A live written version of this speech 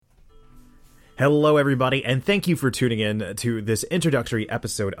Hello, everybody, and thank you for tuning in to this introductory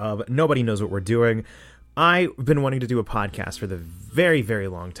episode of Nobody Knows What We're Doing. I've been wanting to do a podcast for the very, very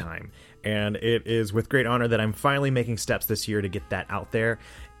long time, and it is with great honor that I'm finally making steps this year to get that out there.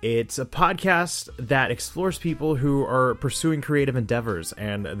 It's a podcast that explores people who are pursuing creative endeavors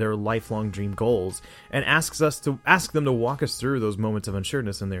and their lifelong dream goals, and asks them to walk us through those moments of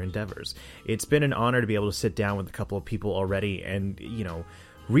unsureness in their endeavors. It's been an honor to be able to sit down with a couple of people already and,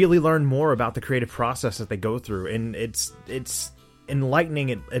 really learn more about the creative process that they go through, and it's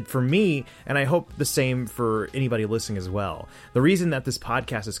enlightening for me, and I hope the same for anybody listening as well. The reason that this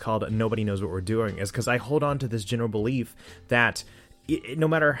podcast is called Nobody Knows What We're Doing is because I hold on to this general belief that no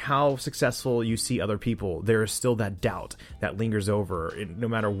matter how successful you see other people, there is still that doubt that lingers over, no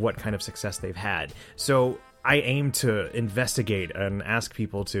matter what kind of success they've had. So I aim to investigate and ask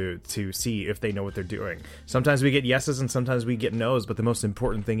people to see if they know what they're doing. Sometimes we get yeses and sometimes we get nos, but the most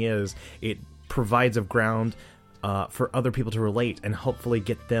important thing is it provides a ground for other people to relate and hopefully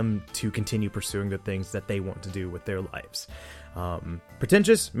get them to continue pursuing the things that they want to do with their lives.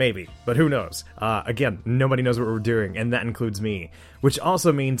 Pretentious? Maybe, but who knows? Again, nobody knows what we're doing, and that includes me, which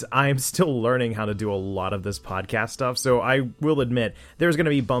also means I'm still learning how to do a lot of this podcast stuff, so I will admit there's going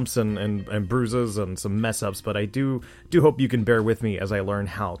to be bumps and bruises and some mess-ups, but I do hope you can bear with me as I learn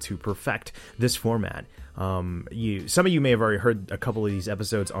how to perfect this format. Some of you may have already heard a couple of these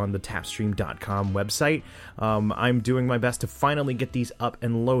episodes on the tapstream.com website. I'm doing my best to finally get these up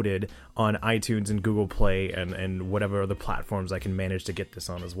and loaded on iTunes and Google Play and whatever other platforms I can manage to get this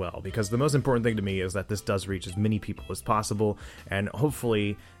on as well, because the most important thing to me is that this does reach as many people as possible and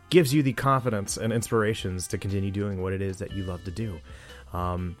hopefully gives you the confidence and inspirations to continue doing what it is that you love to do.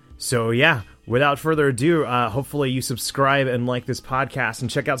 So yeah, without further ado, hopefully you subscribe and like this podcast and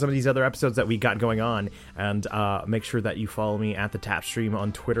check out some of these other episodes that we got going on, and make sure that you follow me at the Tapstream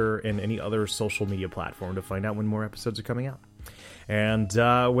on Twitter and any other social media platform to find out when more episodes are coming out. And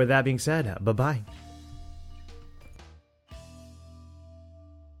with that being said, bye-bye.